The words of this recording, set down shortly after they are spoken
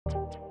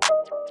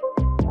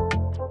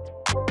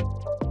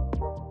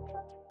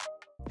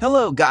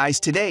Hello guys,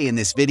 today in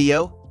this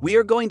video, we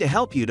are going to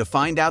help you to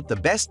find out the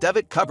best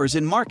duvet covers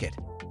in market.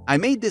 I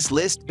made this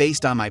list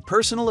based on my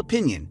personal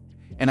opinion,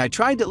 and I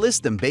tried to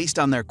list them based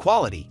on their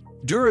quality,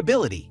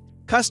 durability,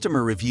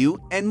 customer review,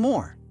 and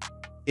more.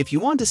 If you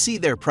want to see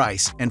their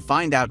price and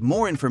find out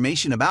more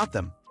information about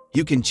them,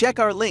 you can check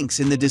our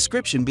links in the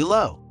description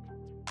below.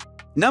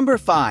 Number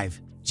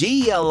 5.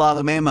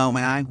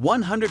 GELMMI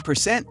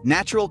 100%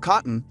 Natural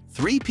Cotton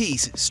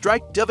 3-Piece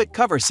Striped Duvet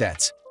Cover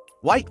Sets.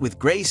 White with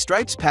gray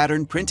stripes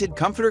pattern printed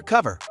comforter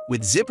cover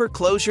with zipper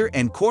closure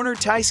and corner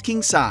ties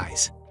king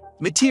size.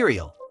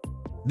 Material.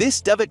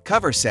 This duvet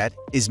cover set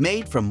is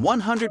made from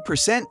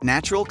 100%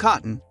 natural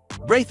cotton,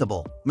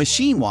 breathable,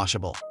 machine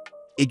washable.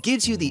 It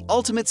gives you the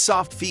ultimate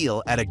soft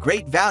feel at a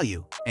great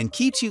value and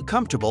keeps you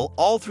comfortable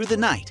all through the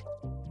night.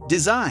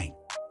 Design.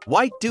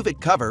 White duvet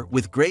cover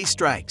with gray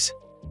stripes.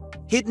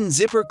 Hidden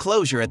zipper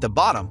closure at the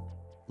bottom,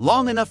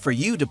 long enough for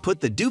you to put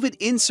the duvet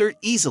insert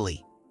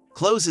easily.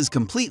 Closes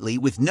completely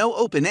with no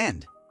open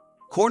end.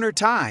 Corner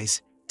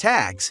ties,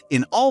 tags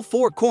in all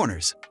 4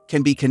 corners,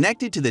 can be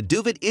connected to the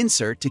duvet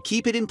insert to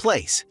keep it in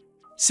place.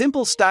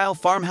 Simple style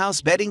farmhouse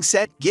bedding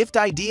set gift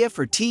idea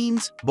for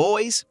teens,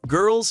 boys,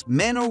 girls,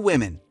 men or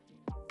women.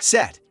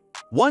 Set.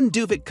 1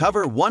 duvet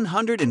cover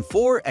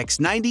 104 x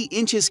 90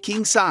 inches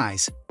king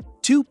size.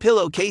 2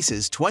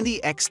 pillowcases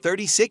 20 x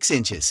 36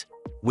 inches.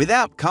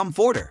 Without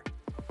comforter.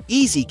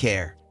 Easy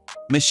care.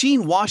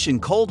 Machine wash in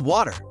cold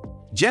water.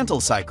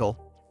 Gentle cycle.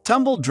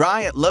 Tumble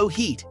dry at low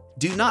heat,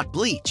 do not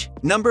bleach.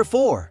 Number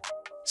 4.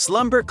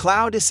 Slumber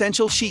Cloud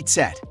Essential Sheet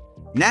Set.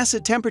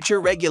 NASA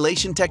Temperature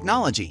Regulation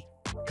Technology.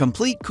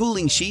 Complete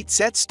cooling sheet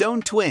set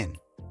stone twin.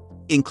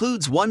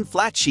 Includes 1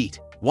 flat sheet,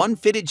 1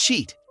 fitted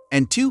sheet,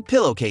 and 2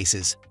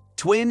 pillowcases.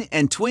 Twin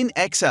and Twin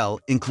XL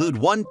include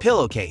 1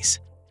 pillowcase.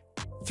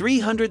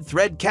 300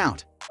 thread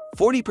count.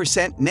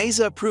 40%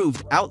 NASA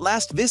approved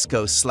Outlast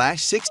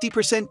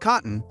Viscose/60%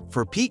 cotton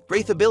for peak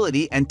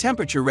breathability and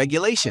temperature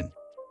regulation.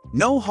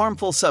 No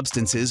harmful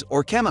substances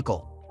or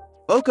chemical.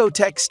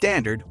 Ocotech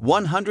Standard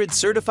 100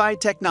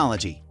 certified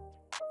technology.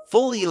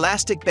 Full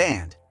elastic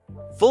band.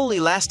 Full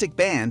elastic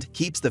band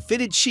keeps the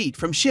fitted sheet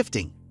from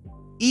shifting.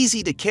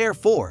 Easy to care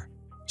for.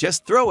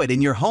 Just throw it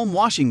in your home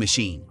washing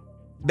machine.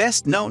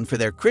 Best known for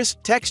their crisp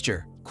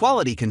texture,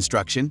 quality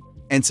construction,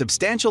 and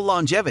substantial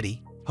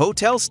longevity,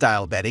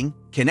 hotel-style bedding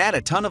can add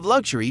a ton of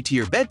luxury to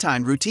your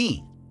bedtime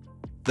routine.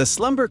 The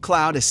Slumber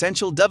Cloud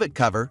Essential Duvet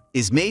Cover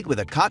is made with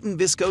a cotton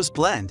viscose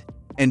blend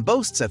and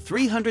boasts a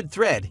 300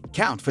 thread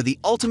count for the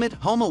ultimate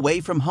home away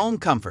from home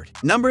comfort.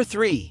 Number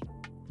 3.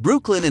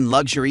 Brooklinen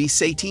Luxury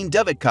Sateen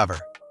Duvet Cover.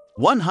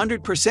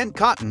 100%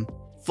 cotton,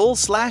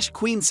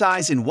 full/queen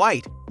size in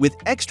white with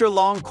extra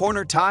long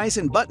corner ties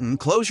and button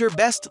closure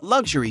best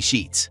luxury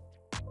sheets.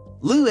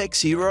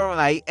 Sateen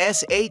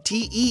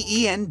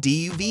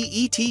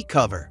Duvet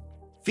cover.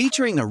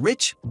 Featuring a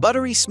rich,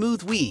 buttery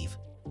smooth weave,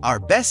 our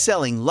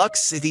best-selling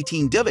Luxe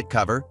Sateen Duvet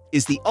cover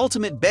is the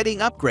ultimate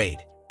bedding upgrade.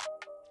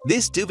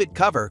 This duvet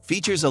cover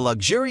features a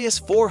luxurious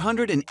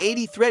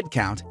 480 thread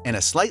count and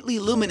a slightly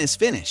luminous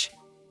finish.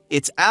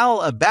 It's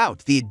all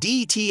about the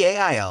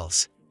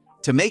details.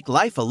 To make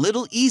life a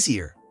little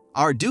easier,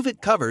 our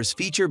duvet covers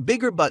feature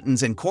bigger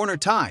buttons and corner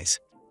ties,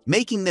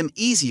 making them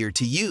easier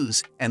to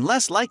use and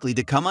less likely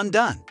to come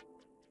undone.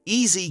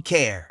 Easy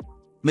care.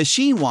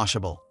 Machine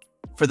washable.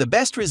 For the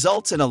best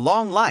results in a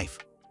long life,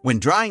 when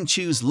drying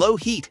choose low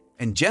heat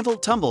and gentle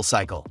tumble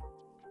cycle.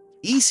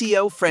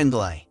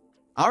 Eco-friendly.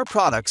 Our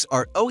products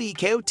are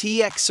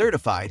OEKO-TX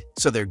certified,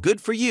 so they're good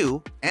for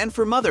you and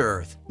for Mother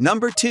Earth.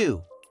 Number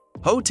 2.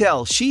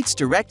 Hotel Sheets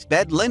Direct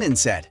Bed Linen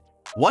Set.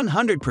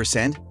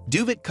 100%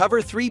 duvet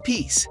cover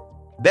 3-piece.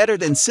 Better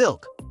than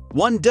silk.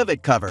 1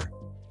 duvet cover.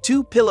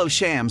 2 pillow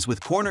shams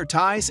with corner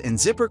ties and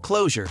zipper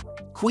closure.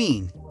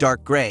 Queen,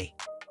 dark gray.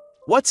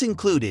 What's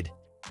included?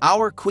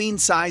 Our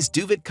queen-size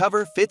duvet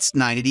cover fits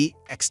 90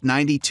 x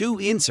 92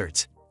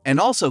 inserts and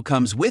also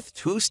comes with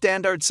 2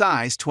 standard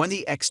size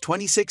 20 x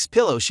 26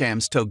 pillow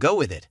shams to go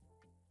with it.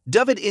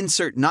 Duvet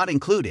insert not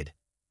included.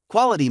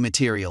 Quality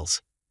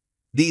materials.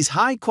 These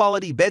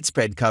high-quality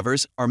bedspread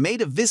covers are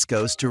made of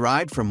viscose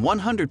derived from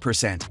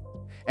 100%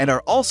 and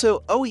are also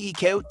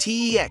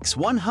OEKO-TX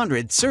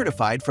 100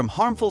 certified from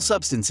harmful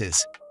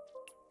substances.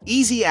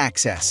 Easy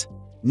access.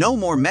 No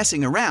more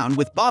messing around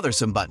with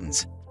bothersome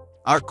buttons.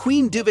 Our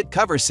Queen Duvet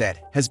cover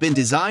set has been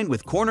designed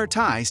with corner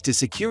ties to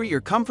secure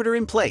your comforter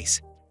in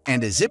place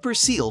and a zipper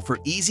seal for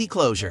easy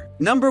closure.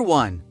 Number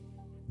 1.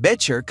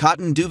 Bedsure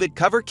Cotton Duvet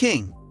Cover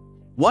King.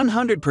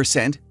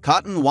 100%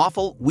 cotton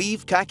waffle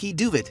weave khaki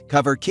duvet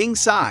cover king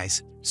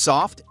size,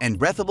 soft and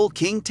breathable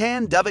king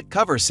tan duvet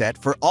cover set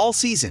for all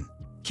season.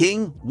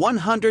 King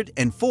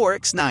 104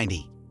 x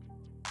 90.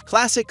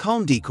 Classic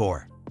home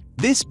decor.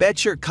 This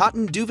Bedsure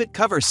Cotton Duvet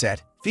cover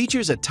set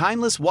features a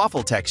timeless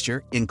waffle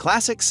texture in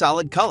classic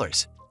solid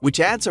colors, which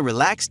adds a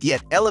relaxed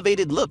yet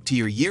elevated look to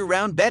your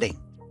year-round bedding.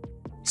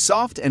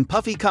 Soft and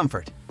puffy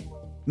comfort.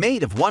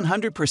 Made of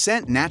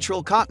 100%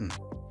 natural cotton,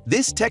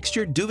 this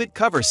textured duvet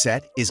cover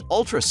set is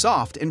ultra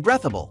soft and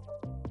breathable.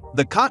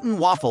 The cotton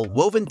waffle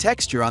woven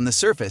texture on the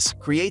surface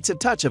creates a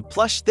touch of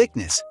plush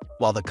thickness,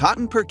 while the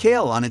cotton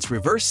percale on its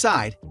reverse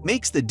side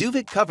makes the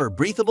duvet cover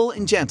breathable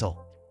and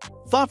gentle.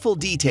 Thoughtful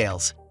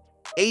details.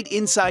 8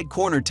 inside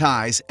corner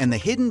ties and the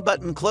hidden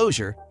button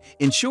closure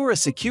ensure a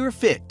secure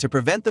fit to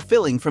prevent the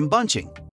filling from bunching.